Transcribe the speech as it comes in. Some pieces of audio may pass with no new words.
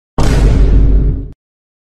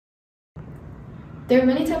There are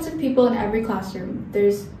many types of people in every classroom.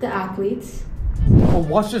 There's the athletes. Oh,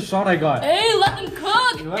 watch the shot I got. Hey, let them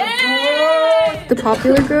cook! The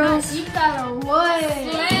popular girls. Eat that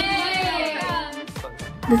away!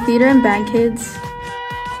 The theater and band kids.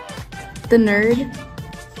 The nerd.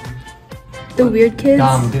 The weird kids.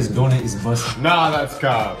 Damn, this donut is busted. Nah, that's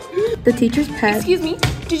cap. The teacher's pet. Excuse me,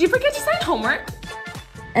 did you forget to sign homework?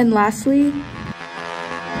 And lastly,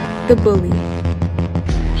 the bully.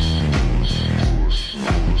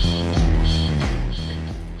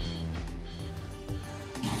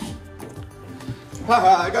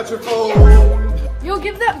 Haha, I got your phone. You'll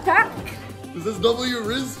give that back. Does this double your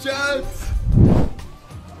wrist, chat?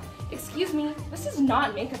 Excuse me, this is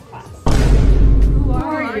not makeup class. Who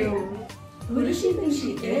are you? Who does she think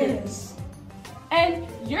she is? And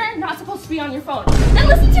you're not supposed to be on your phone. And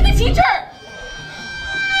listen to the teacher!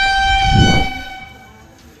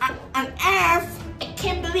 An F! I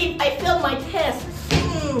can't believe I failed my test.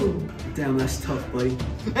 Damn, that's tough, buddy.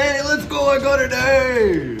 Hey, let's go, I got an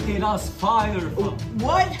A. Hey, that's fire.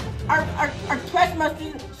 What? Our test must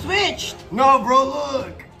be switched. No, bro,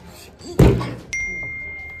 look.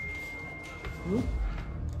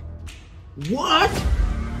 What?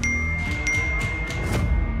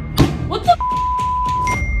 What the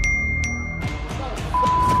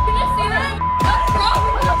Can you see that? What's wrong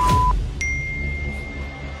with you?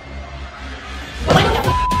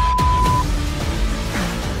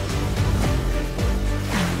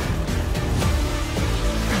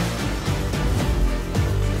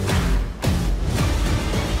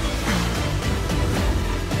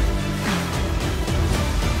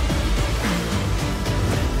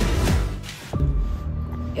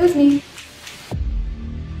 It was me.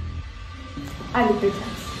 I did 3 times.